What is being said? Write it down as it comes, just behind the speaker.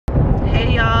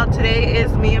today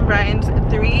is me and Bryan's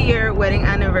 3-year wedding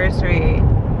anniversary.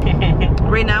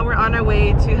 Right now we're on our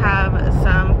way to have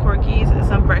some corkies,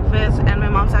 some breakfast, and my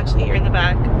mom's actually here in the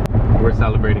back. We're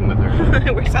celebrating with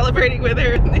her. We're celebrating with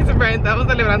her. Dice Bryan, estamos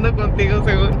celebrando contigo,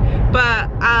 según. But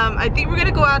I think we're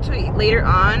gonna go out to eat later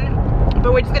on.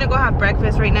 But we're just gonna go have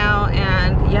breakfast right now,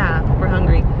 and yeah, we're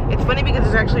hungry. It's funny because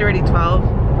it's actually already 12.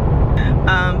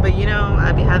 But you know,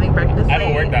 I'll be having breakfast I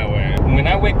don't work that way. When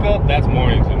I wake up, that's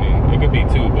morning to me. It could be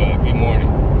 2, but good morning.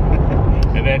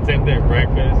 And then same thing,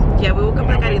 breakfast. Yeah, we woke up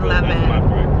like at 11. That's my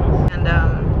breakfast. And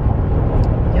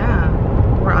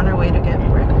yeah, we're on our way to get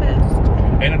breakfast.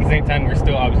 And at the same time, we're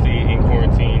still obviously in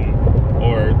quarantine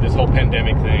or this whole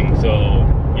pandemic thing. So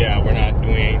yeah, we're not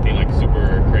doing anything like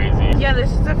super crazy. Yeah,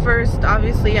 this is the first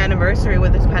obviously anniversary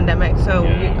with this pandemic. So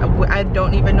yeah. I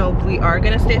don't even know if we are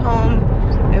gonna stay home.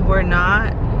 If we're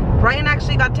not, Bryan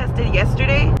actually got tested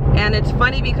yesterday, and it's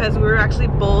funny because we were actually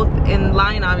both in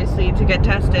line obviously to get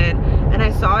tested, and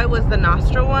I saw it was the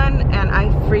nostril one and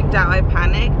I freaked out. I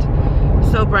panicked.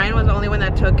 So Bryan was the only one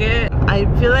that took it. I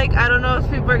feel like, I don't know if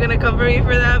people are gonna cover me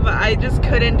for that, but I just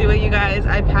couldn't do it, you guys.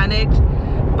 I panicked.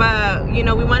 But you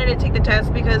know, we wanted to take the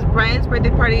test because Bryan's birthday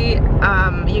party,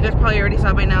 you guys probably already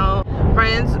saw by now,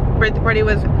 Bryan's birthday party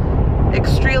was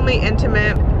extremely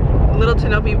intimate, little to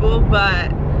no people,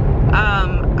 but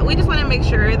we just want to make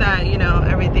sure that, you know,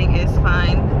 everything is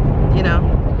fine, you know.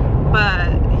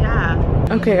 But yeah,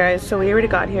 okay guys, so we already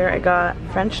got here. I got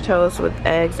French toast with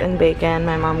eggs and bacon.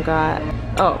 My mom got,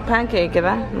 oh, pancake,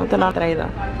 ¿verdad? No te lo han traído.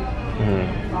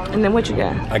 And then what you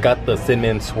get? I got the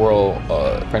cinnamon swirl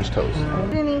French toast.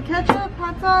 Any ketchup,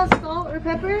 hot sauce, salt, or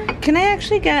pepper? Can I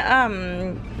actually get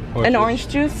an orange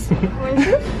juice? Orange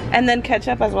juice? And then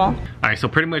ketchup as well. Alright, so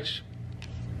pretty much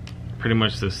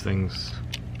this thing's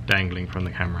dangling from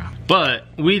the camera. But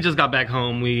we just got back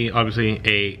home. We obviously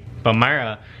ate. But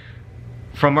Mayra,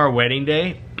 from our wedding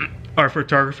day, our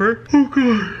photographer, oh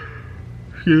god,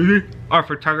 excuse me, our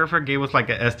photographer gave us like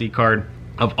an SD card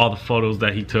of all the photos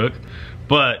that he took.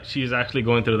 But she's actually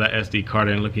going through that SD card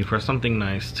and looking for something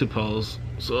nice to pose.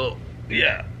 So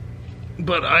yeah,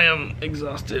 but I am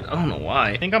exhausted. I don't know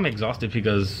why. I think I'm exhausted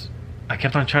because I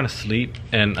kept on trying to sleep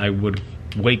and I would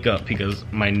wake up because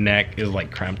my neck is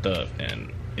like cramped up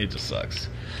and it just sucks.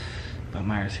 But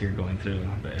Mayra's here going through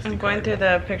the SD I'm card. going through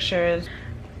the pictures.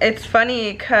 It's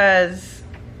funny because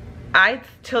I,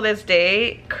 till this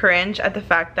day, cringe at the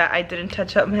fact that I didn't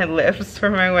touch up my lips for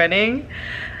my wedding.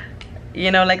 You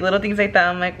know, like little things like that.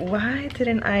 I'm like, why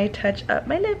didn't I touch up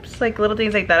my lips? Like little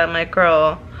things like that. I'm like,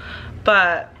 girl.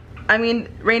 But I mean,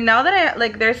 right now that I,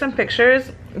 like, there's some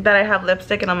pictures that I have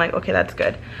lipstick and I'm like, okay, that's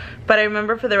good. But I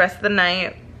remember for the rest of the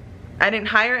night, I didn't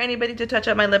hire anybody to touch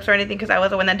up my lips or anything because I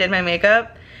was the one that did my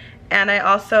makeup. And I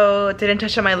also didn't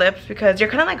touch up my lips because you're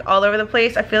kind of like all over the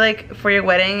place. I feel like for your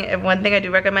wedding, one thing I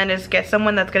do recommend is get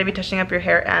someone that's going to be touching up your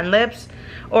hair and lips.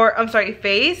 Or, I'm sorry,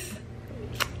 face,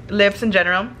 lips in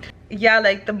general. Yeah,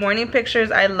 like the morning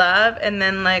pictures I love. And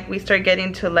then like we start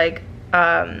getting to like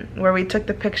where we took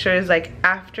the pictures like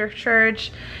after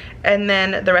church. And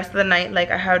then the rest of the night,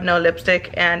 like I had no lipstick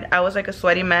and I was like a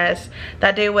sweaty mess.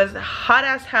 That day was hot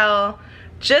as hell,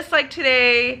 just like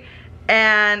today.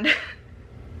 And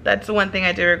that's the one thing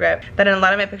I do regret, that in a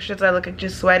lot of my pictures I look like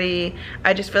just sweaty.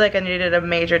 I just feel like I needed a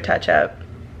major touch up.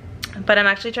 But I'm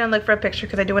actually trying to look for a picture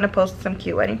because I do want to post some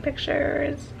cute wedding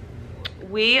pictures.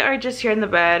 We are just here in the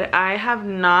bed. I have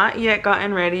not yet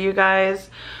gotten ready, you guys.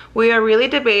 We are really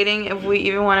debating if we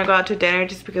even want to go out to dinner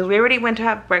just because we already went to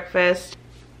have breakfast.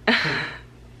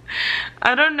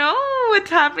 I don't know what's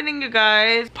happening, you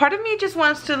guys. Part of me just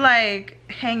wants to like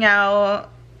hang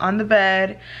out on the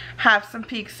bed, have some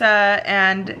pizza,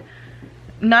 and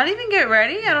not even get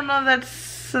ready. I don't know if that's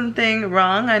something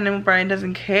wrong. I know Bryan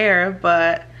doesn't care,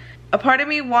 but a part of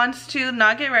me wants to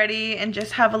not get ready and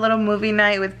just have a little movie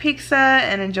night with pizza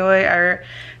and enjoy our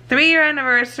 3-year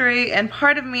anniversary. And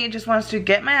part of me just wants to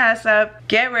get my ass up,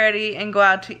 get ready, and go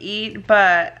out to eat.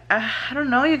 But I don't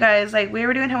know, you guys. Like, we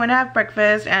already went to have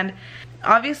breakfast, and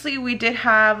obviously we did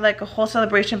have like a whole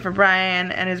celebration for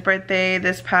Bryan and his birthday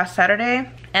this past Saturday.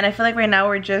 And I feel like right now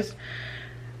we're just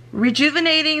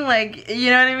rejuvenating, like, you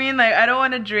know what I mean? Like, I don't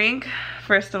want to drink,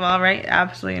 first of all, right?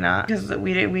 Absolutely not, because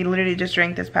we literally just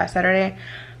drank this past Saturday.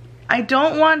 I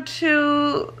don't want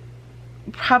to,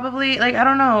 probably, like, I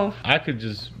don't know. I could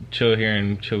just chill here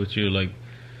and chill with you. Like,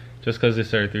 just because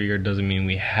it's our 3-year doesn't mean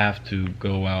we have to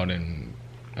go out and,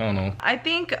 I don't know. I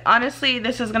think, honestly,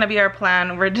 this is gonna be our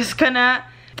plan. We're just gonna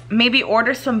maybe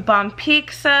order some bomb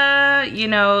pizza, you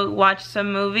know, watch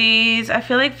some movies. I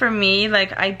feel like for me,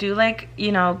 like, I do like,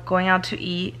 you know, going out to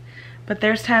eat, but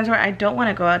there's times where I don't want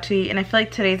to go out to eat, and I feel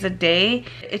like today's a day.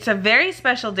 It's a very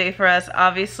special day for us.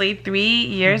 Obviously 3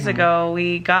 years ago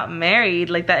we got married.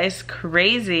 Like, that is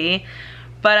crazy.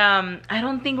 But I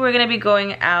don't think we're gonna be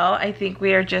going out. I think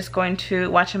we are just going to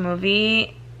watch a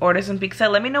movie, order some pizza.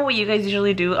 Let me know what you guys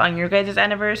usually do on your guys'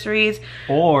 anniversaries.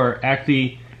 Or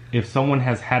actually, if someone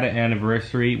has had an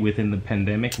anniversary within the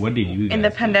pandemic, what did you guys in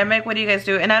the pandemic, what do you guys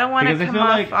do? And I don't want to come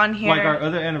off on here. Like our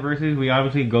other anniversaries, we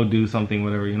obviously go do something,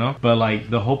 whatever, you know? But like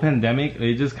the whole pandemic,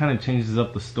 it just kind of changes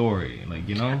up the story, like,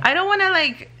 you know? I don't want to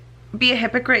like be a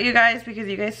hypocrite, you guys, because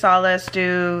you guys saw us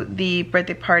do the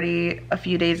birthday party a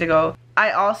few days ago.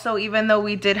 I also, even though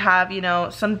we did have, you know,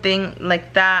 something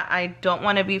like that, I don't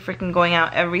want to be freaking going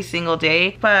out every single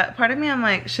day. But part of me, I'm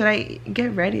like, should I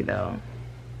get ready though?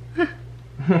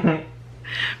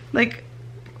 Like,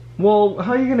 well,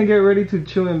 how are you gonna get ready to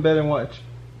chill in bed and watch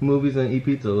movies and eat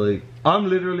pizza? Like, I'm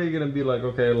literally gonna be like,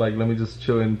 okay, like, let me just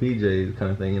chill in PJs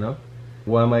kind of thing, you know?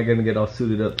 Why am I gonna get all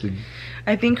suited up to?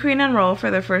 I think Korean and Roll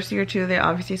for the first year too, they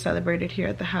obviously celebrated here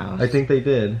at the house. I think they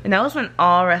did. And that was when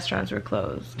all restaurants were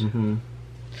closed. Mm-hmm.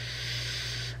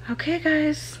 Okay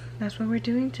guys, that's what we're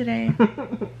doing today.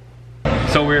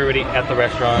 So we're already at the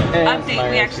restaurant. Update,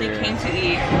 we actually came to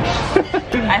eat.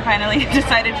 I finally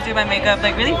decided to do my makeup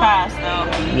like really fast though.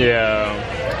 Yeah.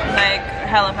 Like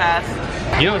hella fast.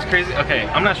 You know what's crazy? Okay,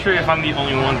 I'm not sure if I'm the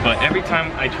only one, but every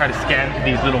time I try to scan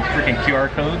these little freaking QR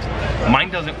codes, mine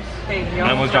doesn't. I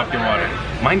almost dropped your water.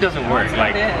 Mine doesn't work.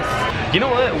 Like, you know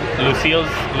what? Lucille's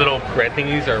little bread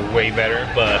thingies are way better,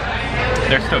 but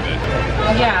they're still good.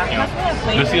 Yeah. You know,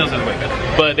 Lucille's is way better.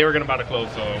 But they were about to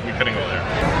close, so we couldn't go there.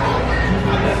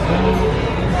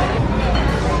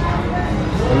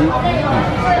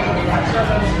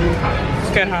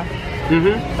 It's good, huh?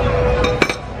 Mm-hmm.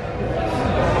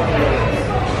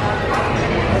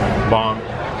 Bomb.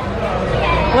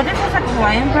 What is this, like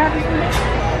Hawaiian bread? I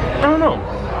don't know.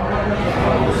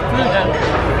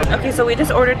 Okay, so we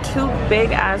just ordered 2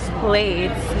 big ass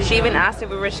plates. She even asked if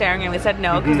we were sharing and we said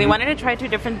no because we wanted to try 2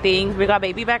 different things. We got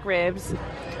baby back ribs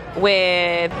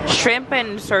with shrimp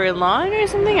and sirloin or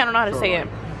something. I don't know how to say it.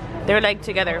 They were like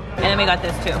together. And then we got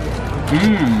this too.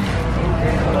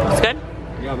 It's good?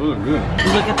 Yeah, those are good.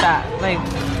 Look at that. Like,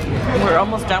 we're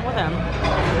almost done with them.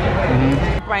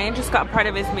 Bryan just got part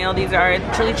of his meal. These are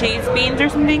chili cheese beans or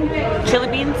something. Chili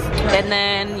beans. And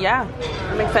then, yeah,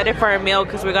 I'm excited for our meal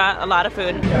because we got a lot of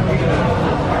food.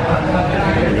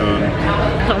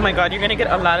 Oh my god, you're gonna get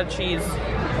a lot of cheese.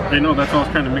 I know, that's why I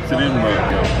was trying to mix it in, but...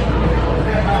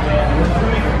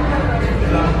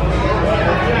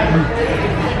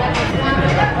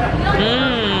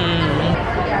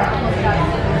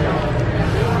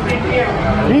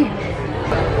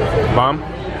 Mom,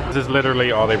 this is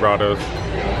literally all they brought us.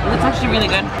 It's actually really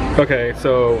good. Okay,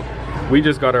 so we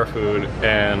just got our food,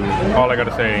 and all I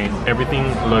gotta say, everything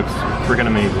looks freaking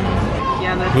amazing.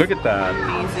 Yeah, that's Look at that.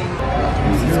 amazing.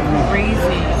 This is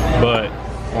crazy. But,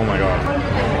 oh my god.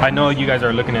 I know you guys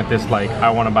are looking at this like, I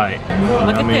want to buy it.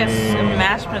 Look at this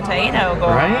mashed potato, girl.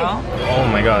 Right? Oh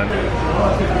my god.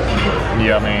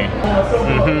 Yummy.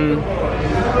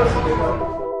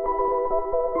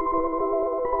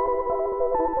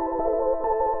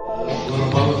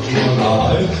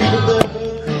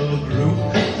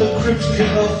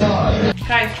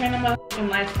 Guys, turn the motherfucking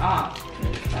lights off.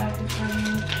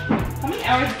 How many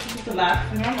hours is this supposed to last?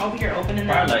 When I'm over here opening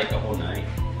that. Probably like a whole night.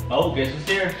 Oh, guess who's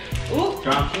here? Ooh.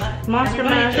 Drop flat. Monster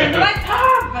Mash. Turn the lights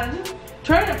off!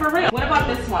 Turn it for real. What about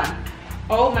this one?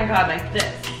 Oh my god, like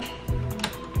this.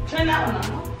 Turn that one on.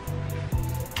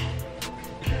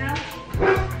 Turn it on?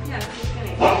 Yeah, this is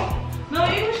skinny. No,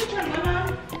 maybe we should turn one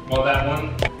on. Well, that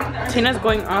one. Tina's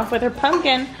going off with her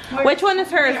pumpkin. Which one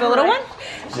is hers? The little one?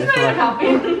 She's not even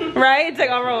helping. Right? It's like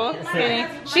all real skinny.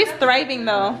 She's thriving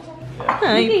though.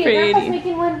 Oh, you Grandpa's pretty.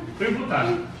 making one.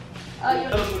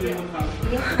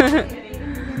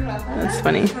 That's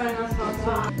funny.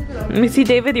 Let me see,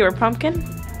 David, your pumpkin.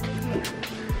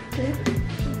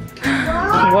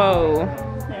 Whoa.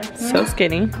 So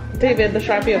skinny. David, the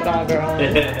Sharpie of dog girl.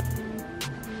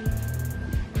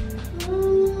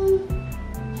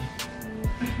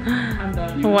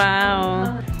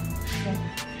 Wow.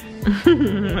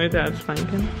 My dad's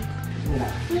pumpkin.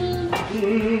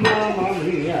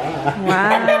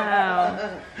 Wow.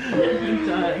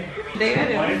 David,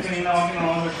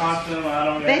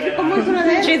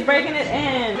 she's breaking it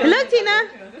in. Look, Tina.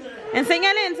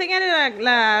 Enséñale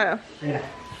la.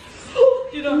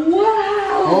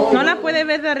 Wow. No la puede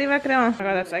ver de arriba, creo. Oh my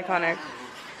god, that's iconic.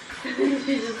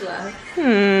 She just laughed.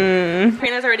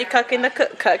 Prina's already cutting the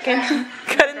cookies.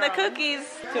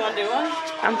 Do you want to do one?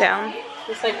 I'm down.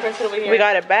 Just like press it over here. We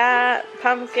got a bat,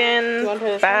 pumpkin,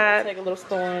 bat, like a little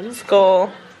storm.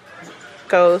 skull,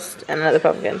 ghost, and another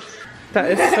pumpkin.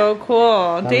 That is so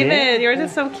cool. David, yours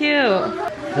is so cute.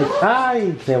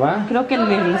 Ay, se va. Creo que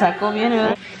me sacó bien.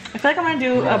 I feel like I'm gonna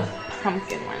do a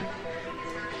pumpkin one.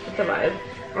 It's a vibe.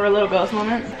 Or a little ghost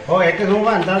moment. Oh, este es un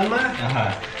fantasma.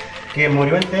 Ajá. Que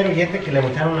murió entero y este que le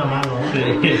mocharon una mano.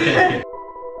 Sí.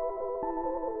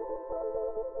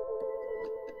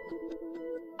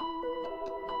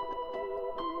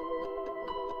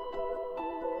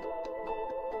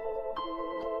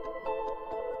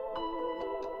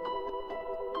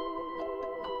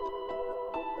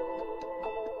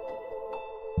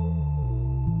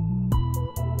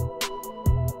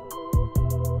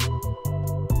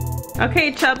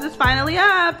 Okay, Chubbs is finally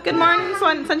up. Good morning,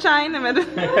 sunshine.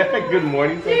 Good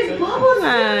morning, sunshine.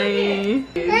 Hi.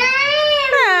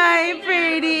 Hi,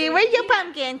 pretty. Where's your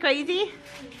pumpkin, crazy?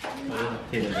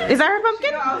 Is that her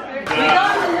pumpkin?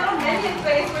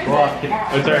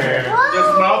 What's our hair?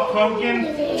 The smell of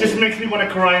pumpkin just makes me want to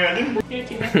cry.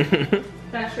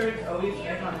 That shirt's always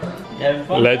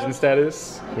Legend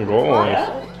status. Go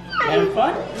Having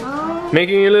fun?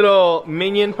 Making a little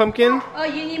minion pumpkin. Oh,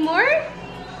 you need more?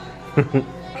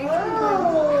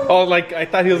 Oh, like I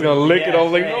thought he was gonna lick it. I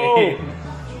was like, no.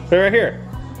 They're right here.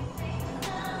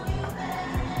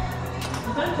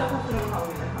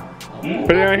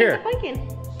 Put it right here. Pumpkin.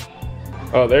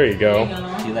 Oh, there you go.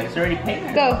 She likes already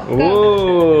pink. Go.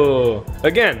 Ooh.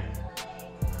 Again.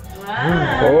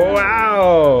 Oh,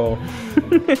 wow.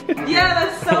 Yeah,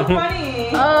 that's so funny.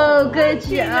 Oh, good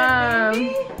job.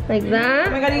 Like Oh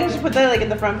that. my god, you guys should put that like in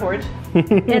the front porch.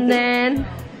 And then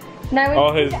now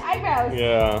All we his the eyebrows.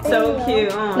 Yeah. So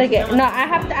cute. Oh. Look it. No, I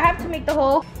have to make the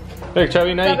hole. Look,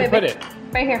 Chubby, now Go, you can baby. put it.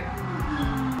 Right here.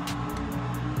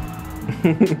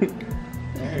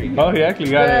 Oh, he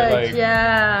actually got it like. Good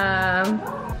job.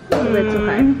 A little too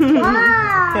hard.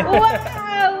 Wow!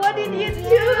 Wow! What did you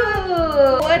do?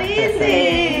 What is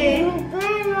it?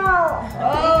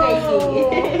 Oh!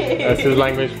 That's his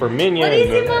language for minion. What is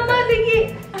it, Mama?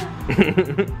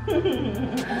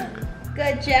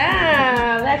 Good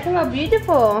job. That came out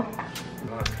beautiful.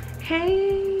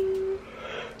 Hey.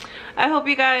 I hope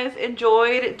you guys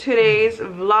enjoyed today's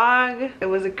vlog. It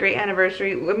was a great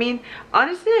anniversary. I mean,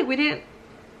 honestly, like we didn't.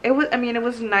 It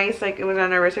was nice. Like it was an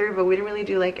anniversary, but we didn't really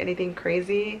do like anything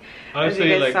crazy. Honestly, as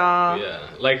you guys like saw. yeah,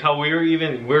 like how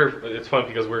it's fun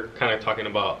because we're kind of talking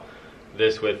about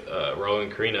this with Raul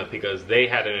and Karina because they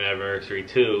had an anniversary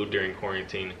too during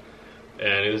quarantine,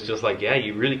 and it was just like, yeah,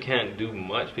 you really can't do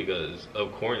much because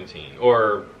of quarantine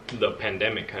or the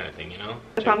pandemic kind of thing, you know.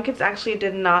 The pumpkins actually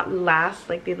did not last.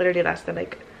 Like they literally lasted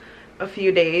like a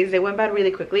few days. They went bad really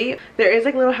quickly. There is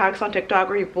like little hacks on TikTok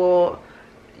where people,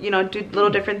 you know, do little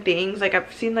different things. Like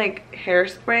I've seen like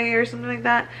hairspray or something like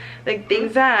that, like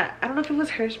things that I don't know if it was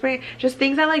hairspray, just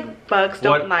things that like bugs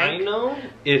don't like. I know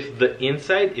if the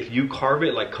inside, if you carve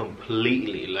it like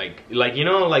completely, like you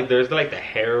know, like there's like the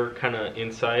hair kind of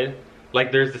inside,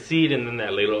 like there's the seed and then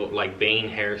that little like vein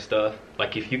hair stuff.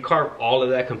 Like if you carve all of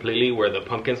that completely where the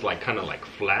pumpkin's like kind of like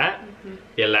flat,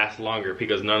 it lasts longer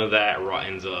because none of that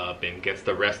rottens up and gets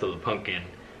the rest of the pumpkin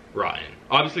rotten.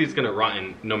 Obviously it's gonna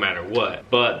rotten no matter what,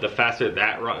 but the faster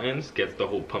that rottens gets the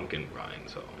whole pumpkin rotten.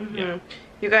 So yeah,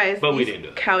 you guys, but we didn't do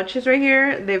that. Couches right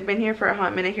here, they've been here for a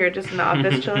hot minute here just in the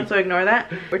office chilling, so ignore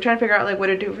that. We're trying to figure out like what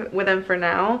to do with them for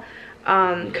now,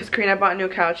 because Karina bought new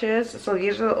couches. So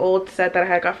these are the old set that I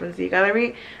had got from Z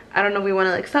Gallery. I don't know if we want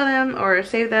to like sell them or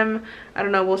save them. I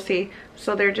don't know, we'll see.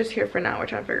 So they're just here for now. We're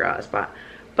trying to figure out a spot.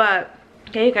 But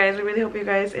okay, you guys, I really hope you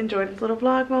guys enjoyed this little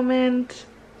vlog moment.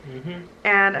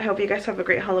 And I hope you guys have a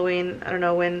great Halloween. I don't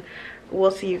know when we'll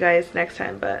see you guys next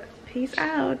time, but peace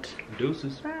out.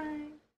 Deuces. Bye.